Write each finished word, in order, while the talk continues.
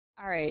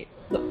All right,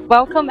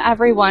 welcome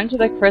everyone to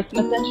the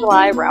Christmas in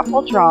July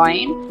raffle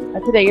drawing.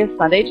 Today is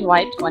Sunday,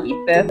 July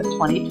 25th,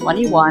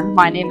 2021.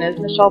 My name is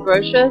Michelle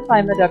Brocious.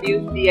 I'm a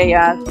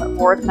WCAS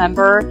board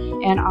member,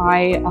 and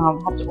I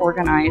helped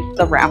organize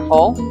the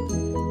raffle.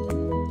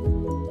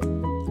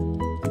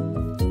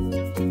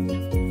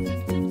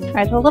 All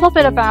right, so a little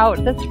bit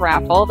about this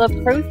raffle. The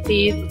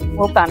proceeds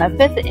will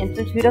benefit the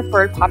Institute of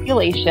Bird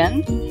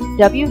Populations.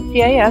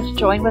 WCAS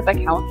joined with the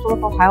Council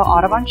of Ohio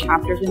Audubon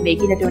chapters in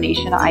making a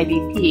donation to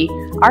IBP.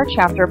 Our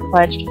chapter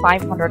pledged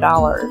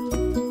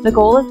 $500. The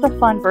goal is to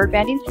fund bird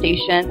banding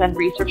stations and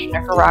research in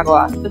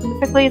Nicaragua,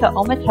 specifically the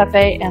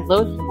Ometepe and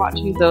Los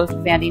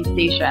Huachuzos banding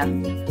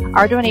stations.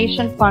 Our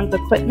donation funds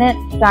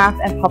equipment, staff,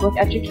 and public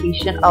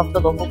education of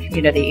the local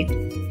community.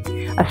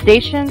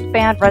 Stations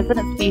band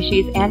resident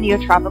species and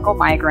neotropical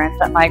migrants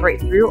that migrate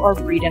through or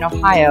breed in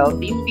Ohio.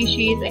 These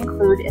species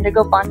include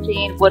indigo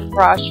bunting, wood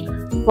thrush,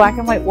 black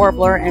and white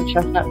warbler, and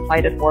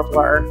chestnut-sided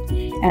warbler.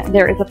 And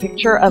there is a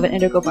picture of an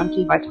indigo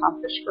bunting by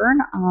Tom Fishburne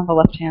on the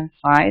left-hand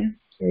side.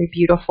 Very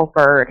beautiful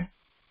bird.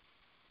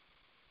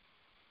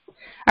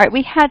 All right,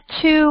 we had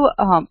two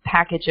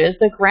packages.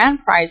 The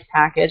grand prize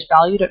package,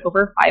 valued at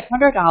over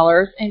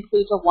 $500,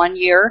 includes a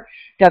one-year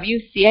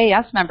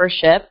WCAS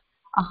membership,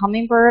 a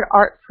hummingbird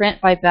art print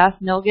by Beth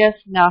Nilgis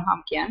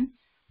Nahamkin,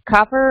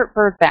 copper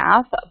bird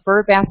bath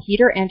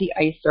heater and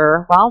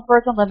de-icer, Wild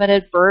Birds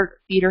Unlimited bird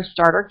feeder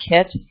starter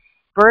kit,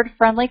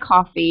 bird-friendly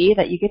coffee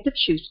that you get to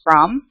choose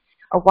from,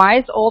 a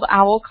Wise Old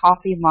Owl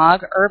coffee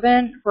mug,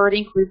 Urban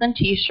Birding Cleveland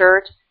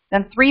t-shirt,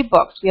 then 3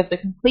 books. We have The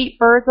Complete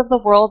Birds of the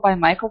World by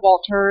Michael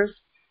Walters,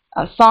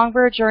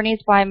 Songbird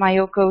Journeys by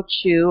Mayoko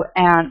Chu,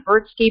 and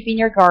Birdscaping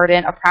Your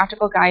Garden, a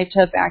practical guide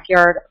to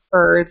backyard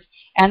birds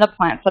and the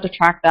plants that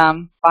attract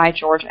them by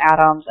George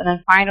Adams. And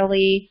then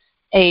finally,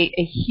 a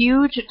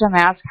huge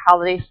Damask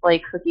Holiday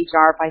Sleigh cookie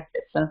jar by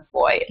Fitz and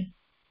Floyd.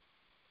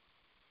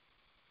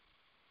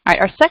 All right,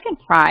 our second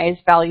prize,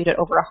 valued at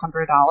over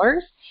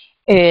 $100,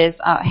 is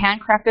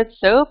handcrafted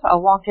soap, A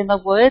Walk in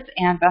the Woods,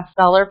 and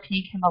bestseller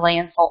Pink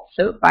Himalayan Salt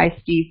Soap by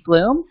Steve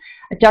Bloom,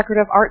 a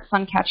decorative art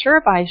sun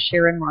catcher by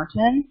Sharon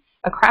Martin,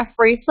 a craft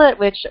bracelet,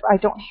 which I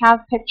don't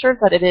have pictures,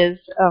 but it is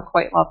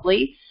quite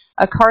lovely,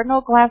 a cardinal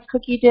glass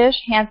cookie dish,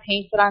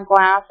 hand-painted on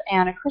glass,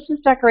 and a Christmas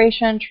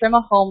decoration, Trim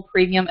a Home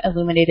Premium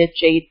Illuminated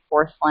Jade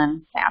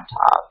Porcelain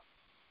Santa.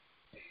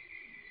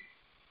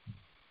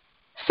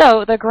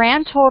 So the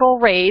grand total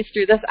raised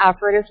through this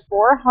effort is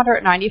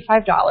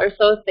 $495.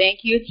 So thank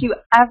you to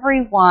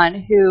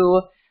everyone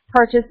who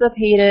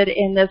participated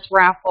in this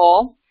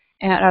raffle.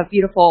 And a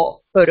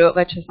beautiful photo of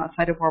a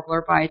chestnut-sided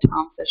warbler by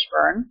Tom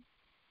Fishburne.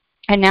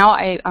 And now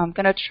I'm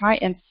going to try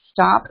and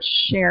stop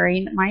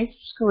sharing my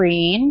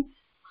screen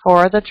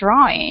for the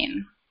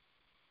drawing.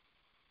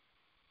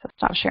 So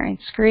stop sharing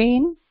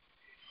screen.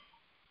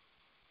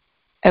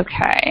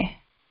 Okay.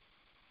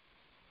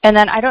 And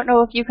then I don't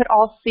know if you could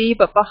all see,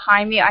 but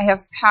behind me I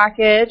have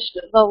packaged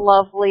the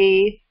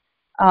lovely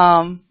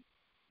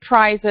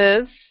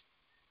prizes.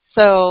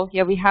 So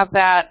yeah, we have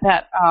that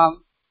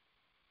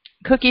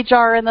cookie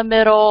jar in the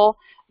middle.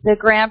 The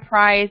grand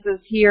prize is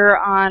here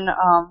on,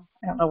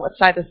 I don't know what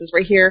side this is,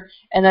 right here.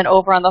 And then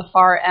over on the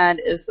far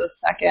end is the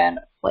second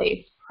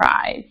place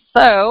prize.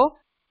 So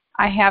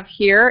I have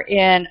here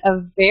in a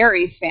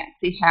very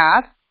fancy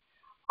hat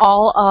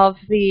all of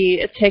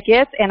the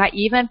tickets, and I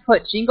even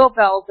put jingle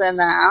bells in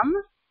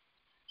them.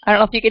 I don't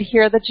know if you can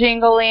hear the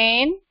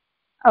jingling.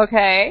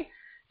 Okay,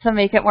 to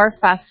make it more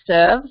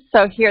festive.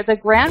 So here, the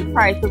grand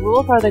prize, the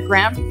rules are the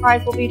grand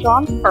prize will be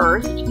drawn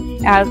first,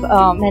 as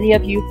many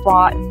of you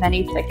bought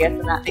many tickets,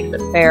 and that makes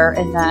it fair.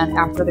 And then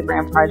after the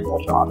grand prize,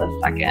 we'll draw the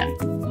second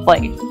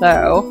place.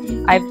 So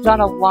I've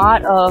done a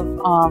lot of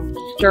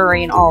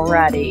stirring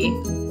already.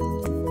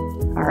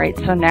 All right,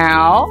 so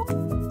now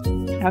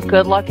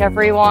good luck,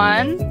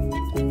 everyone.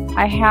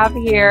 I have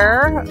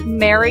here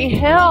Mary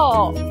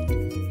Hill.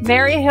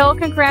 Mary Hill,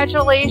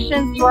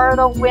 congratulations. You are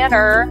the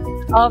winner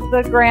of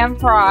the grand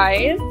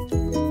prize.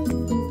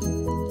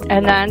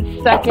 And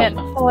then second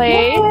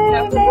place.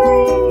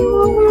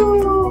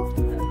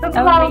 The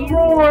crowd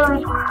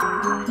roars.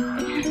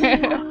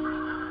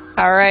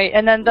 All right,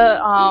 and then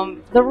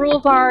the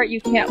rules are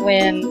you can't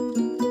win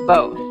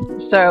both.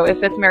 So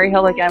if it's Mary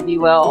Hill again, we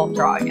will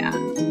draw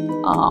again.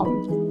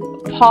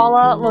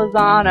 Paula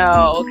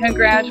Lozano,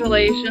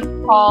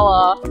 congratulations,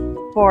 Paula,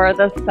 for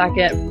the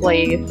second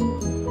place.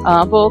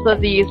 Both of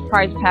these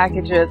prize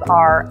packages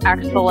are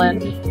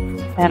excellent,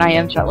 and I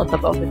am jealous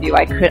of both of you.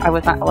 I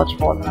was not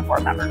eligible as a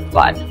board member,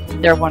 but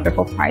they're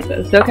wonderful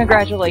prizes. So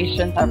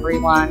congratulations,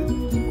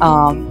 everyone,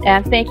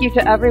 and thank you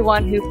to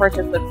everyone who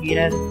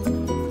participated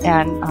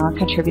and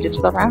contributed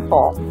to the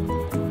raffle.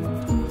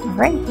 All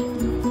right.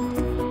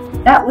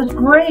 That was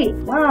great.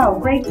 Wow,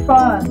 great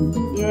fun.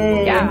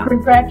 Yay. Yeah. And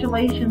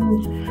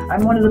congratulations.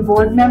 I'm one of the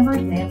board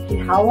members, Nancy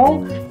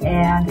Howell,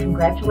 and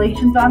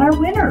congratulations on our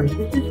winners.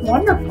 This is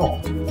wonderful.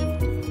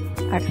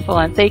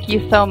 Excellent. Thank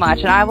you so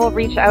much. And I will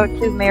reach out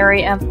to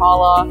Mary and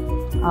Paula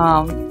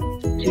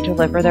to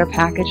deliver their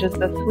packages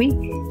this week.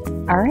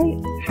 All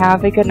right.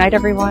 Have a good night,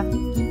 everyone.